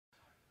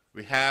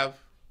we have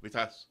with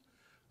us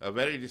a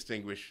very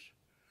distinguished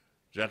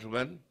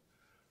gentleman,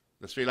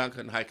 the Sri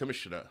Lankan High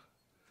Commissioner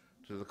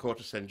to the Court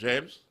of St.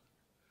 James,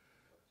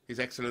 His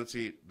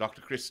Excellency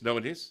Dr. Chris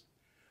Nonis,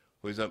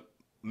 who is a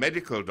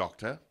medical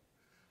doctor,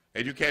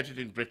 educated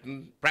in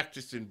Britain,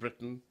 practiced in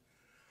Britain,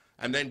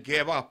 and then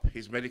gave up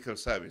his medical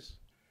service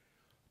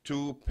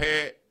to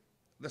pay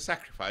the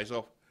sacrifice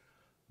of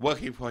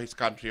working for his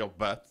country of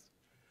birth.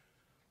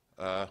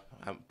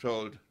 I'm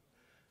told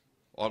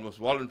almost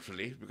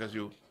voluntarily, because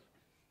you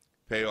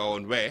pay your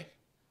own way,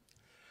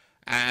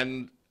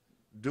 and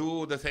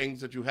do the things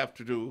that you have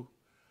to do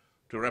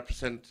to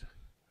represent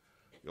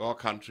your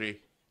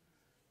country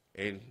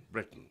in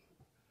Britain.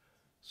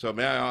 So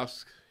may I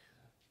ask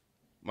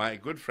my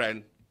good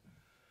friend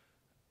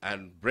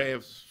and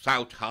brave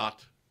stout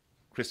heart,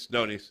 Chris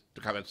Nonis,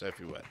 to come and say a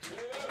few words.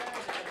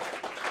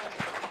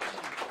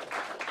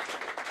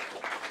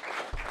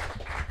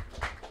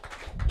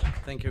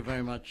 Thank you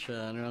very much,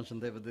 Nirj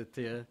and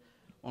Deva,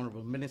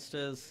 honourable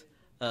ministers,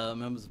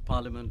 members of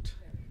Parliament,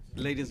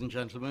 ladies and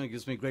gentlemen. It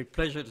gives me great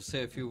pleasure to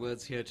say a few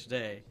words here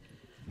today.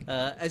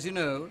 As you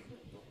know,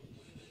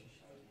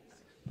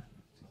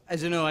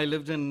 I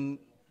lived in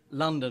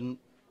London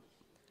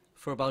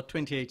for about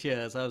 28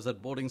 years. I was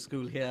at boarding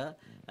school here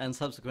and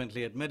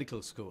subsequently at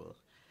medical school,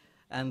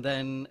 and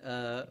then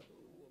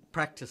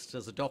practiced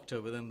as a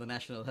doctor within the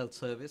National Health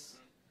Service.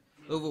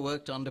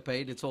 Overworked,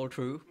 underpaid, it's all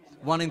true.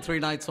 1 in 3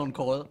 nights on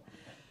call.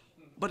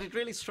 But it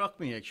really struck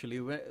me, actually,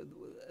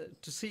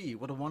 to see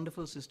what a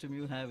wonderful system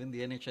you have in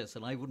the NHS,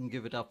 and I wouldn't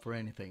give it up for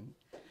anything.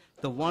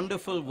 The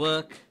wonderful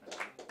work.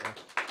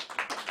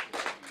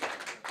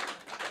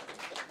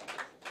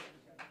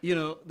 You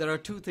know, there are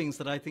 2 things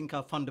that I think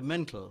are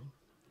fundamental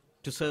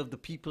to serve the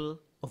people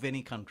of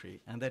any country,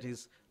 and that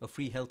is a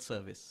free health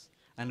service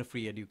and a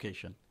free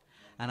education.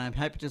 And I'm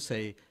happy to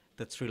say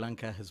that Sri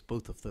Lanka has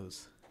both of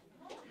those.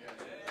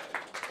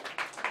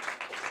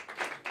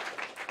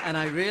 And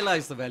I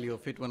realized the value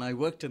of it when I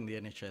worked in the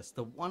NHS,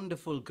 the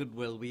wonderful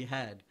goodwill we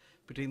had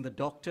between the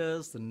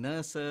doctors, the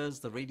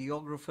nurses, the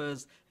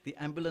radiographers, the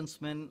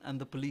ambulance men,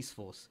 and the police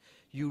force.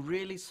 You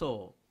really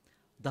saw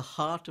the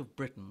heart of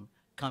Britain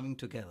coming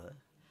together,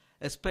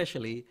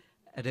 especially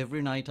at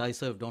every night I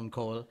served on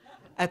call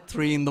at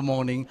 3 in the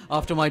morning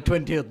after my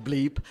 20th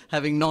bleep,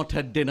 having not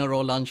had dinner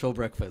or lunch or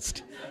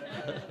breakfast.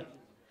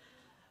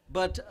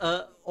 But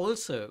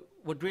also,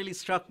 what really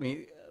struck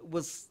me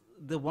was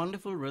the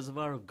wonderful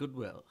reservoir of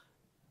goodwill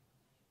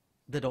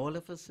that all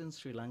of us in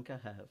Sri Lanka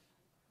have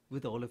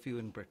with all of you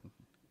in Britain.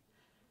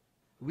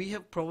 We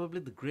have probably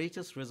the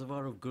greatest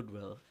reservoir of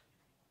goodwill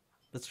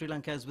that Sri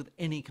Lanka has with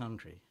any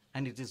country,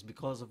 and it is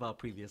because of our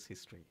previous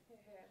history.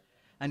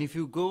 And if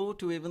you go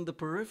to even the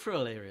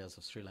peripheral areas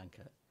of Sri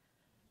Lanka,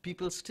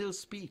 people still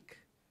speak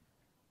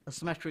a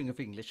smattering of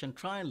English and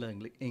try and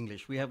learn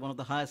English. We have one of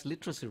the highest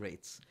literacy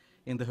rates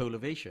in the whole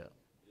of Asia.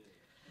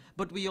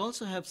 But we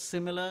also have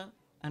similar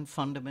and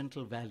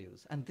fundamental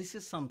values, and this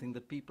is something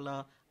that people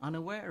are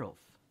unaware of.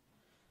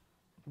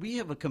 We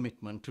have a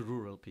commitment to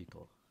rural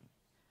people.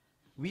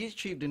 We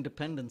achieved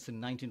independence in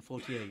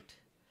 1948,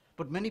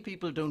 but many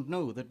people don't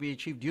know that we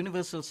achieved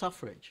universal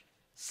suffrage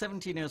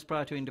 17 years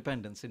prior to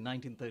independence in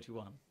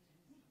 1931.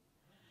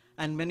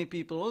 And many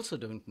people also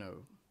don't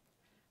know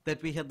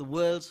that we had the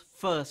world's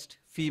first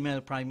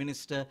female prime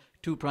minister,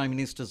 2 prime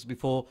ministers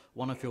before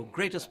one of your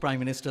greatest prime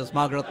ministers,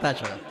 Margaret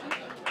Thatcher.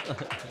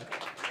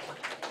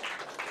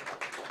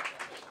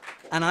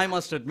 And I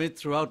must admit,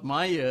 throughout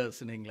my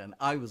years in England,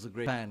 I was a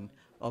great fan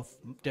of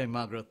Dame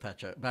Margaret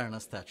Thatcher,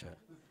 Baroness Thatcher,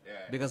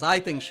 because I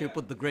think she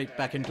put the great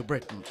back into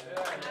Britain.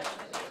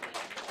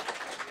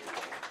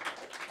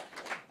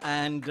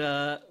 And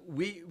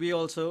we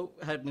also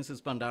had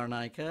Mrs.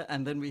 Bandaranaike,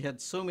 and then we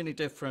had so many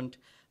different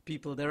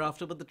people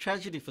thereafter. But the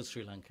tragedy for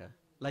Sri Lanka,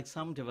 like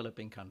some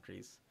developing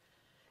countries,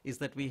 is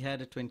that we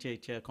had a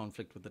 28-year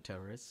conflict with the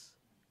terrorists.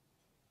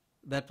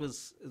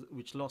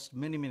 Which lost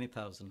many, many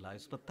thousand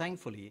lives. But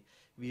thankfully,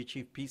 we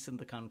achieved peace in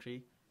the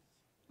country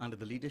under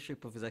the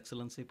leadership of His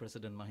Excellency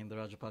President Mahinda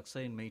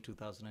Rajapaksa in May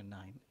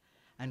 2009.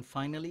 And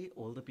finally,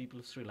 all the people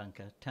of Sri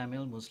Lanka,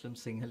 Tamil, Muslim,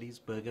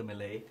 Sinhalese, Burgher,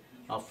 Malay,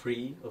 are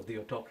free of the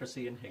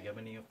autocracy and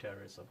hegemony of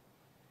terrorism.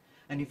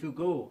 And if you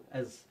go,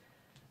 as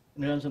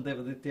Nirj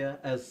Deva,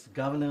 as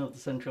governor of the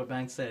central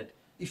bank said,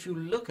 if you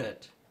look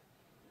at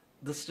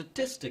the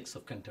statistics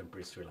of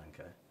contemporary Sri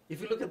Lanka,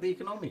 if you look at the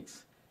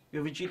economics, we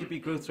have a GDP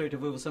growth rate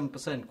of over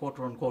 7%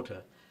 quarter on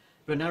quarter.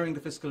 We're narrowing the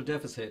fiscal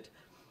deficit.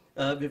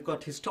 We've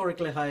got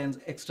historically high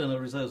external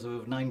reserves of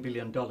over $9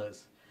 billion.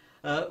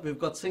 We've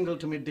got single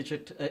to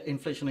mid-digit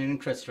inflation and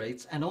interest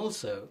rates. And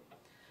also,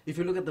 if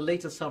you look at the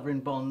latest sovereign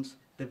bonds,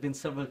 they've been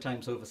several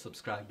times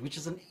oversubscribed, which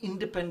is an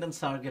independent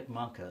surrogate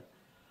marker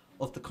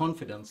of the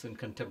confidence in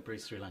contemporary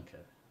Sri Lanka.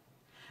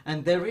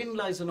 And therein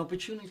lies an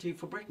opportunity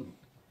for Britain,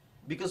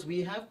 because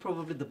we have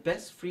probably the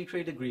best free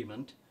trade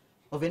agreement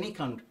of any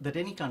country, that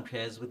any country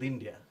has with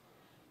India.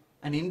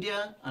 And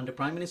India, under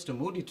Prime Minister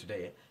Modi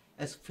today,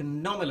 has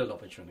phenomenal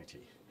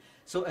opportunity.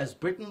 So as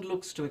Britain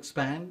looks to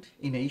expand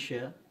in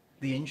Asia,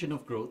 the engine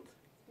of growth,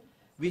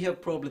 We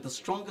have probably the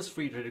strongest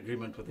free trade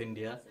agreement with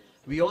India.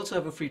 We also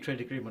have a free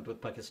trade agreement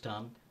with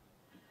Pakistan.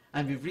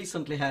 And we've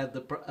recently had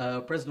the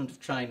President of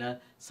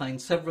China sign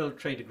several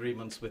trade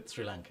agreements with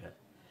Sri Lanka.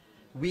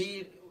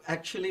 We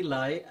actually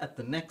lie at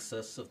the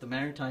nexus of the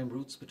maritime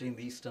routes between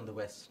the East and the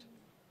West.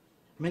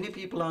 Many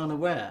people are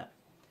unaware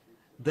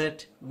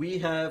that we're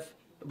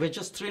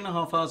just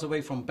 3.5 hours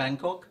away from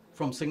Bangkok,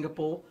 from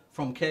Singapore,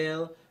 from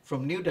KL,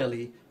 from New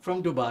Delhi,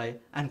 from Dubai,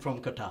 and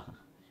from Qatar.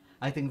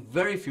 I think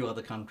very few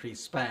other countries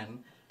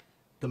span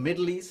the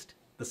Middle East,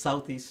 the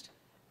Southeast,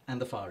 and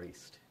the Far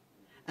East.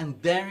 And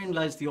therein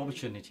lies the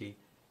opportunity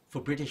for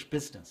British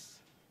business.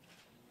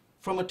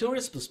 From a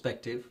tourist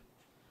perspective,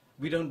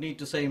 we don't need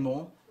to say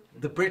more.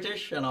 The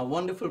British and our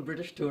wonderful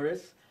British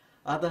tourists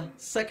are the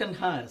second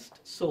highest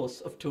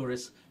source of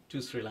tourists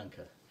to Sri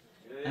Lanka.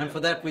 And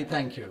for that we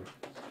thank you.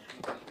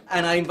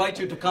 And I invite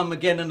you to come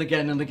again and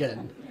again and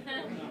again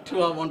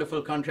to our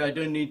wonderful country. I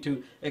don't need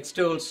to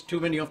extol too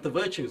many of the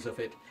virtues of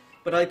it.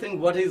 But I think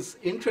what is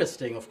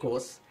interesting, of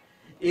course,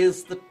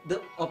 is the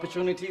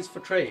opportunities for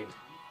trade.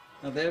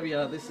 Now there we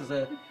are, this is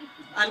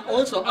and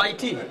also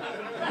IT.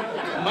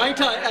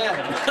 Might I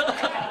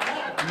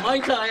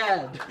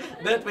add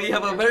that we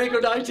have a very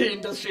good IT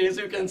industry, as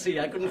you can see.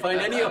 I couldn't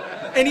find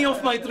any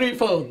of my 3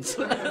 phones.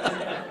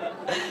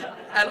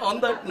 And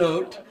on that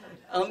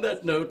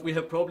note, we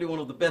have probably one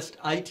of the best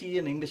IT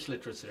and English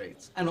literacy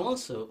rates, and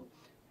also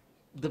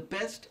the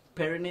best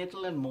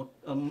perinatal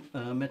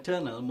and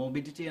maternal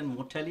morbidity and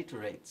mortality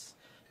rates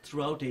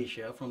throughout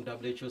Asia from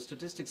WHO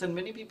statistics. And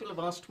many people have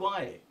asked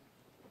why.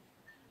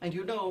 And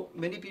you know,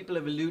 many people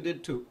have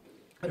alluded to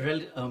a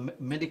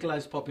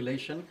medicalized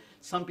population.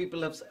 Some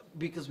people have,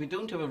 because we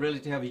don't have a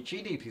relatively heavy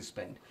GDP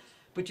spend.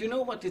 But you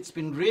know what it's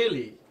been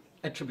really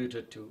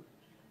attributed to?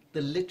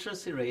 The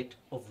literacy rate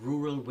of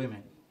rural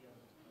women.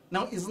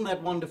 Now, isn't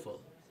that wonderful?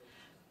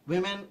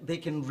 Women, they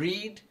can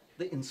read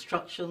the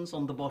instructions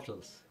on the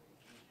bottles.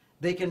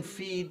 They can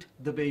feed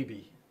the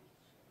baby.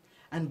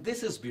 And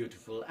this is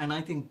beautiful, and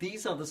I think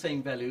these are the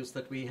same values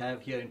that we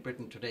have here in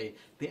Britain today,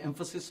 the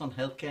emphasis on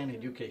healthcare and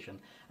education.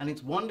 And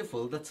it's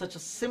wonderful that such a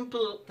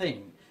simple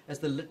thing as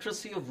the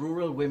literacy of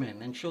rural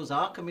women, and shows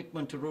our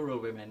commitment to rural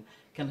women,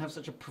 can have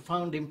such a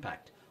profound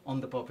impact on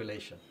the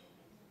population.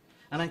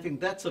 And I think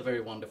that's a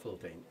very wonderful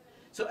thing.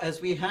 So as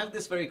we have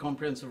this very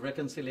comprehensive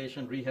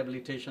reconciliation,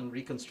 rehabilitation,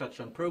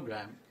 reconstruction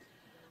program,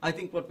 I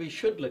think what we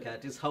should look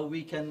at is how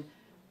we can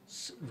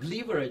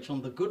leverage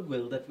on the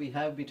goodwill that we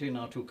have between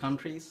our 2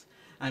 countries.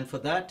 And for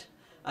that,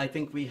 I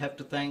think we have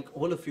to thank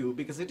all of you,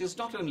 because it is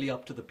not only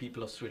up to the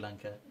people of Sri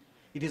Lanka,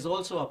 it is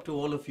also up to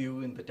all of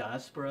you in the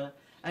diaspora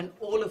and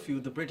all of you,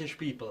 the British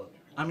people.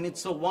 I mean,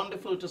 it's so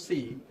wonderful to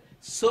see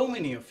so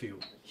many of you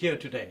here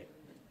today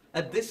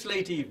at this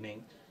late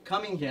evening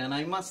coming here. And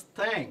I must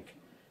thank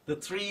the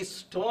 3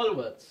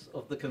 stalwarts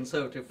of the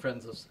Conservative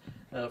Friends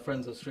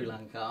of Sri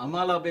Lanka,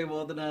 Amala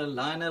Bewardena,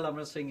 Lionel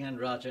Amarasinghe, and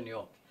Rajan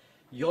York.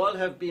 You all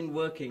have been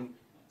working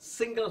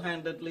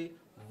single-handedly,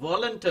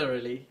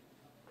 voluntarily,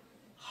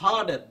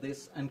 hard at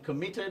this, and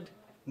committed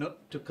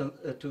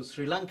to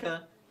Sri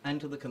Lanka and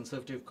to the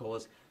Conservative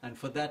cause, and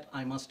for that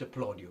I must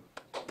applaud you.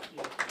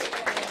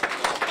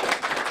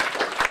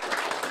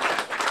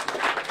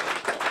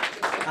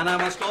 And I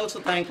must also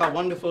thank our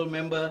wonderful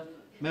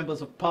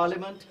members of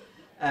Parliament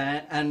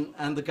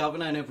and the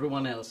Governor and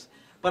everyone else.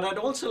 But I'd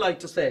also like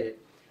to say,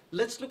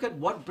 let's look at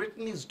what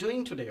Britain is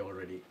doing today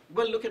already.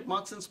 Well, look at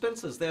Marks and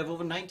Spencer's. They have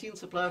over 19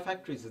 supplier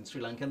factories in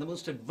Sri Lanka, and the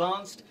most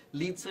advanced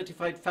LEED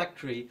certified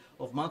factory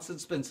of Marks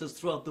and Spencer's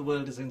throughout the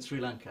world is in Sri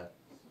Lanka.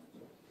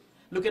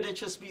 Look at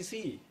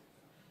HSBC.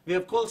 We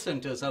have call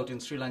centers out in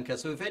Sri Lanka.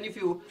 So if any of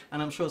you,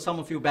 and I'm sure some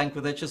of you bank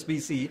with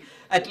HSBC,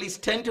 at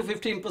least 10 to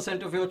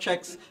 15% of your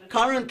checks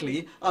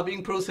currently are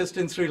being processed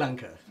in Sri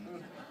Lanka.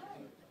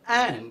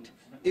 And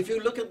if you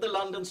look at the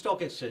London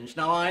Stock Exchange,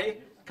 now I,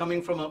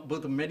 coming from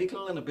both a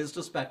medical and a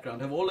business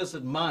background, have always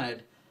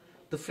admired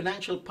the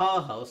financial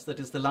powerhouse that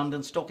is the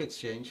London Stock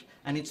Exchange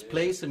and its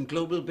place in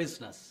global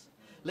business.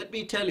 Let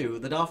me tell you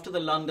that after the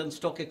London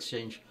Stock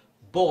Exchange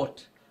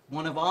bought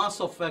one of our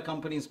software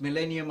companies,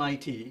 Millennium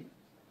IT,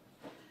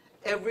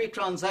 every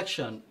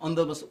transaction on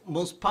the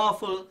most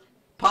powerful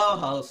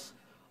powerhouse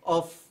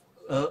of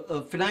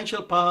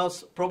financial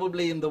powers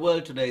probably in the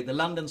world today, the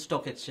London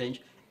Stock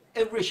Exchange,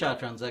 every share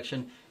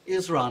transaction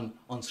is run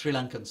on Sri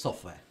Lankan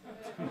software.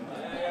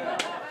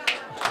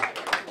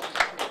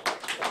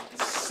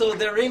 So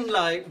therein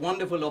lie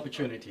wonderful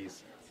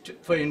opportunities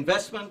for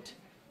investment,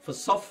 for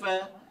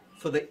software,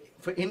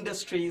 for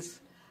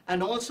industries,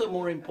 and also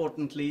more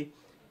importantly,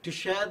 to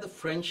share the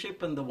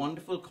friendship and the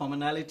wonderful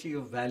commonality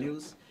of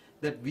values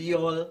that we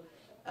all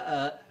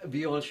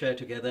share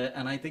together.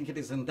 And I think it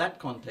is in that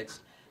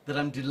context that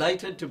I'm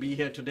delighted to be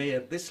here today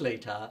at this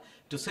late hour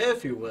to say a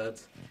few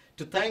words,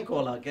 to thank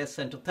all our guests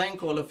and to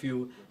thank all of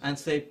you and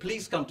say,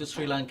 please come to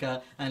Sri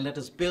Lanka and let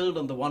us build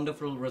on the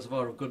wonderful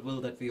reservoir of goodwill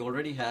that we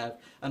already have,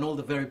 and all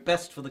the very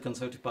best for the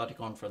Conservative Party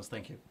conference.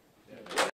 Thank you.